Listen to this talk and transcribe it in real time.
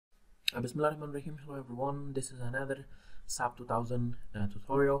Bismillahirrahmanirrahim. Hello everyone, this is another SAP2000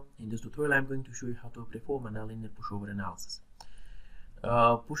 tutorial. In this tutorial I'm going to show you how to perform a nonlinear pushover analysis.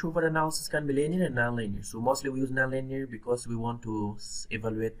 Pushover analysis can be linear and nonlinear. So mostly we use nonlinear because we want to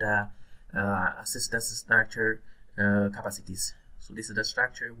evaluate the assistance structure capacities. So this is the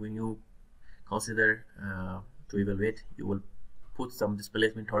structure. When you consider to evaluate, you will put some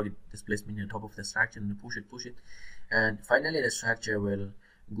displacement, target displacement on top of the structure and push it, and finally the structure will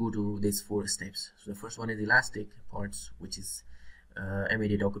go to these 4 steps. So the first one is elastic parts, which is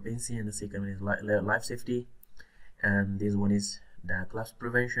immediate occupancy, and the second one is life safety, and this one is the collapse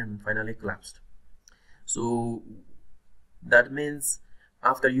prevention, and finally collapsed. So that means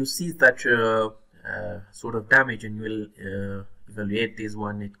after you see that sort of damage and you will evaluate this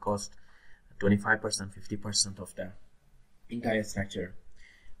one, it costs 25%, 50% of the entire structure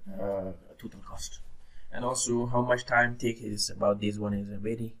total cost. And also how much time take is about this one is a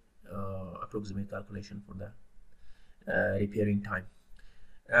very approximate calculation for the repairing time.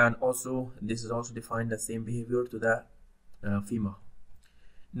 And also this is also defined the same behavior to the FEMA.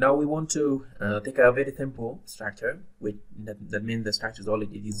 Now we want to take a very simple structure with that means the structure is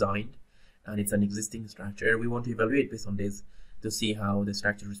already designed and it's an existing structure. We want to evaluate based on this to see how the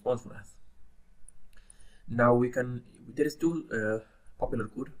structure responds for us. Now there is 2 popular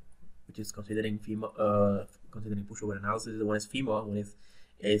code which is considering FEMA, considering pushover analysis. One is FEMA, one is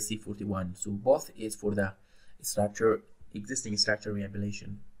SAP41. So both is for the existing structure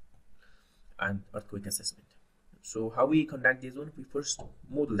rehabilitation and earthquake assessment. So how we conduct this one? We first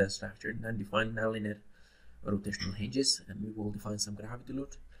model the structure and define nonlinear rotational hinges, and we will define some gravity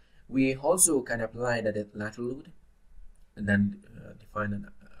load. We also can apply the lateral load and then define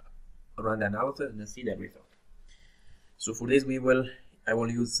run the analysis and see the result. So for this I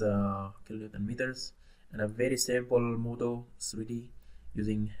will use kilonewton meters and a very simple model 3D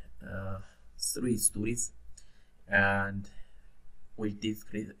using 3 stories, and with these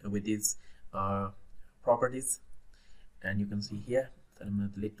properties. And you can see here that I'm going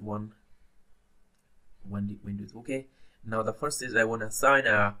to delete one when Windows. Okay, now the first is I want to assign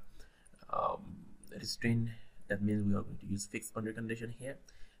a restraint. That means we are going to use fixed boundary condition here.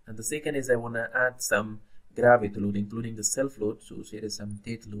 And the second is I want to add some gravity load, including the self load. So here is some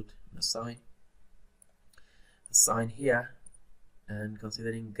date load, assign here, and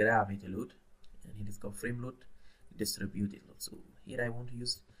considering gravity load, and here is called frame load, distributed load. So here I want to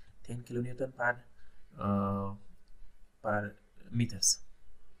use 10 kilonewton per meters.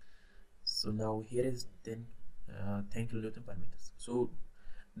 So now here is 10 kilonewton per meters. So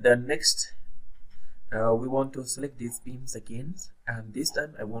the next we want to select these beams again, and this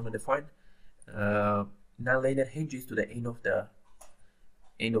time I want to define nonlinear hinges to the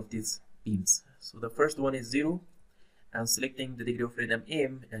end of these beams. So the first one is 0. I'm selecting the degree of freedom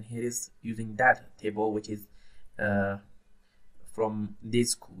M, and here is using that table, which is from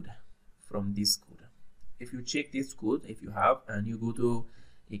this code. If you check this code, if you have, and you go to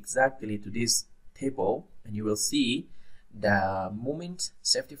exactly to this table, and you will see the moment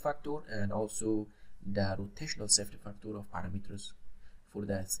safety factor and also the rotational safety factor of parameters for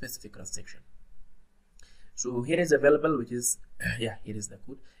the specific cross section. So here is available, which is here is the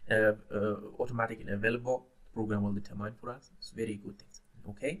code, automatically available. Program will determine for us. It's very good things.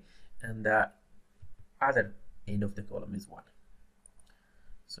 Okay, and the other end of the column is 1.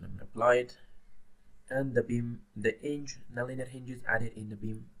 So I'm going to apply it, and the beam, the hinge, nonlinear hinges added in the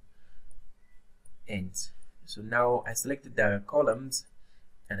beam ends. So now I selected the columns,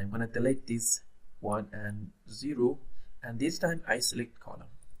 and I'm going to delete this 1 and 0, and this time I select column.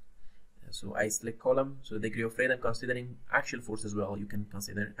 So I select column, so the degree of freedom considering axial force as well you can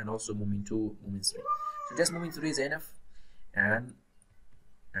consider, and also moment 2, moment 3. So just moment 3 is enough, and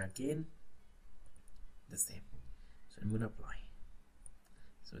again the same. So I'm going to apply.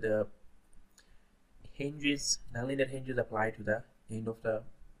 So the hinges, nonlinear hinges apply to the end of the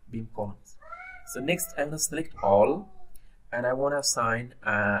beam columns. So next I'm going to select all, and I want to assign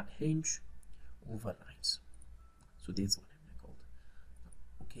a hinge overrides. So this one I called.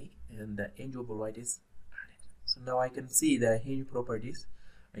 Okay, and the hinge override is added. So now I can see the hinge properties.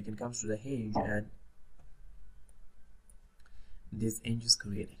 I can come to the hinge, and this hinge is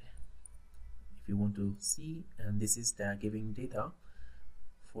created. If you want to see, and this is the giving data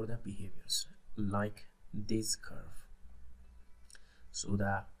for the behaviors like this curve. So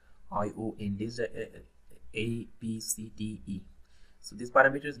the IO in this A, B, C, D, E. So this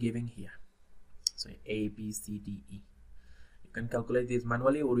parameter is giving here. So A, B, C, D, E. You can calculate this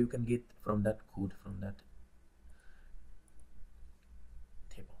manually, or you can get from that code, from that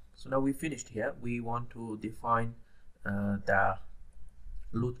table. So now we finished here. We want to define the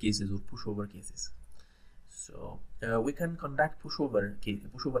load cases or pushover cases. So we can conduct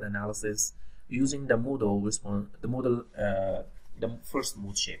pushover analysis using the model response, the first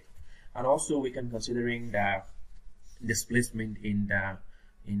mode shape, and also we can considering the displacement in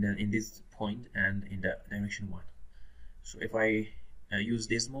this point and in the direction 1. So if I use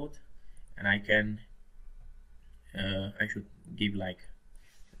this mode, and I can I should give like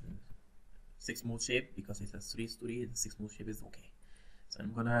 6 mode shape, because it's a 3 story, the 6 mode shape is okay. So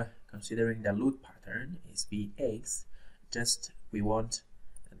I'm gonna considering the load pattern is Bx, just we want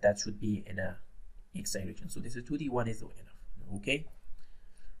that should be in a x direction. So this is 2D, 1 is enough. Okay.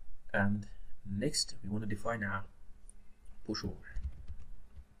 And next we want to define a pushover.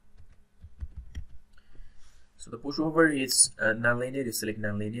 So the pushover is nonlinear. You select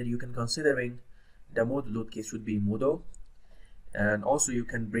nonlinear. You can considering the mode load case should be modo, and also you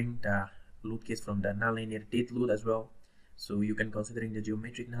can bring the load case from the nonlinear date load as well. So you can considering the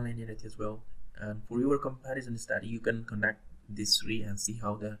geometric nonlinearity as well. And for your comparison study, you can conduct these 3 and see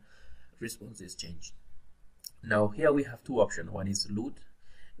how the response is changed. Now here we have 2 options. One is load.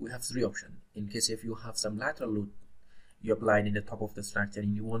 We have 3 options. In case if you have some lateral load you applied in the top of the structure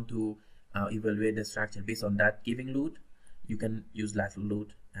and you want to evaluate the structure based on that giving load, you can use lateral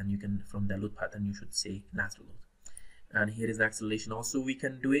load, and you can from the load pattern you should say lateral load. And here is the acceleration. Also we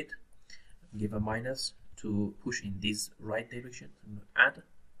can do it, give a minus to push in this right direction, add,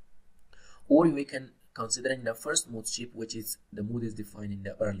 or we can considering the first mode shape, which is the mode is defined in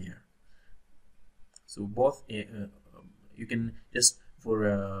the earlier. So both you can just for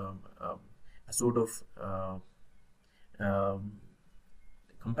a sort of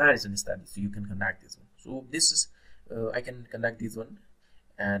comparison study, so you can conduct this one. So this is I can conduct this one,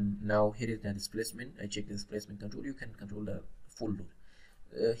 and now here is the displacement. I check the displacement control. You can control the full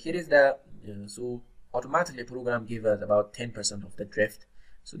load. Here is the so automatically program give us about 10% of the drift.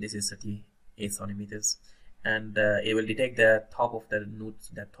 So this is 38 centimeters, and it will detect the top of the nodes.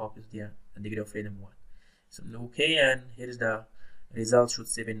 That top is the degree of freedom 1. So okay, and here is the result should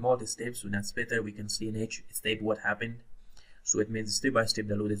save in multi steps. So that's better. We can see in each step what happened. So it means step by step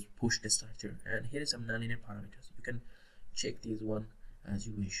the load is pushed the structure. And here is some nonlinear parameters. You can check this one as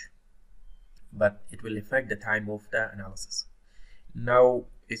you wish, but it will affect the time of the analysis. Now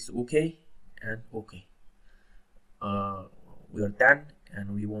it's okay and okay. We are done,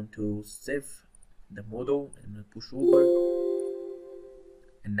 and we want to save the model and push over.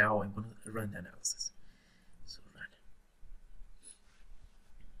 And now I'm going to run the analysis. So run.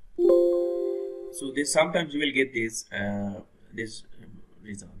 So this sometimes you will get this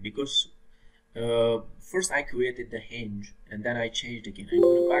result, because first I created the hinge and then I changed again. I'm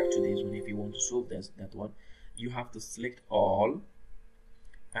going back to this one. If you want to solve that one, you have to select all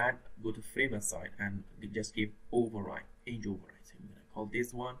and go to frame aside and just give override, hinge override. So I'm going to call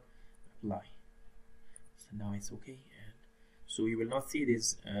this one apply. So now it's okay, and so you will not see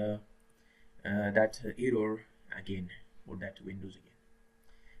this that error again, or that windows again.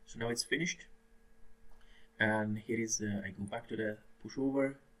 So now it's finished, and here is I go back to the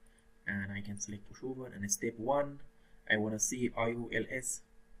pushover, and I can select pushover, and step 1 I want to see IOLS,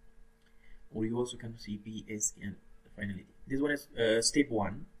 or you also can see PS, and finally this one is step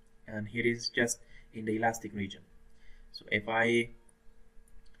 1, and here is just in the elastic region. So if I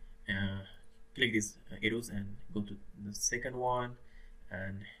click these arrows and go to the second one,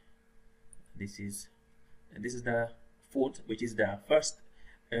 and this is the fourth, which is the first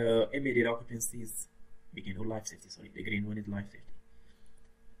immediate occupancies begin, or life safety, sorry, the green one is life safety.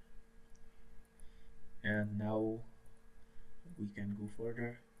 And now we can go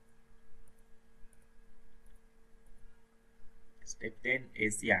further. Step 10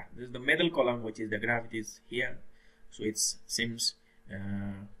 is, this is the middle column, which is the gravity is here, so it seems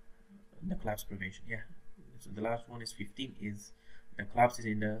the collapse prevention. So the last one is 15, is the collapse is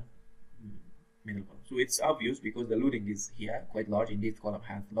in the middle column. So it's obvious because the loading is here quite large. In this column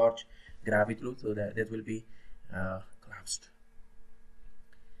has large gravity load, so that will be collapsed.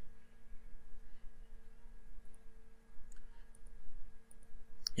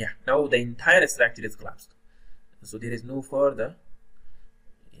 Now the entire structure is collapsed, so there is no further,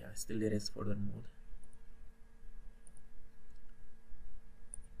 still there is further mode.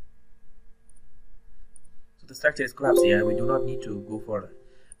 So the structure is collapsed. We do not need to go further.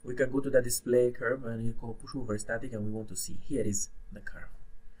 We can go to the display curve and you call pushover static, and we want to see here is the curve.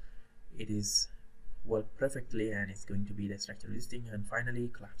 It is worked perfectly, and it's going to be the structure resisting and finally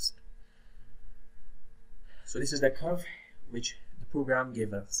collapsed. So this is the curve which the program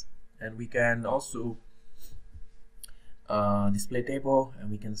gave us, and we can also display table, and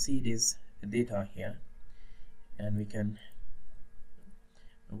we can see this data here, and we can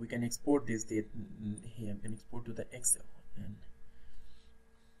we can export this data here. We can export to the Excel, and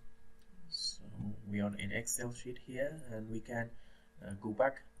so we are in Excel sheet here, and we can go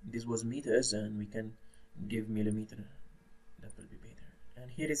back. This was meters, and we can give millimeter. That will be better.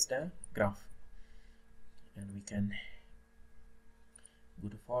 And here is the graph, and we can go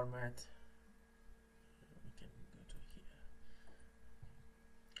to format. We can go to here.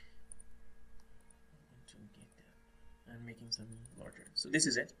 To get that and making some larger. So this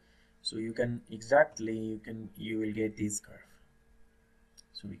is it. So you can exactly you will get this curve.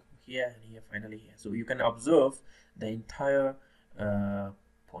 So we go here and here, finally here. So you can observe the entire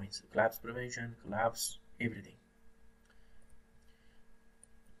points: collapse prevention, collapse, everything.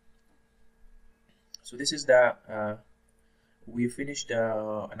 So this is the we finished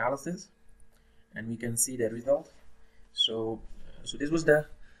the analysis, and we can see the result. So this was the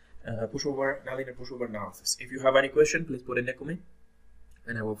nonlinear pushover analysis. If you have any question, please put in the comment,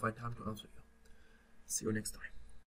 and I will find time to answer you. See you next time.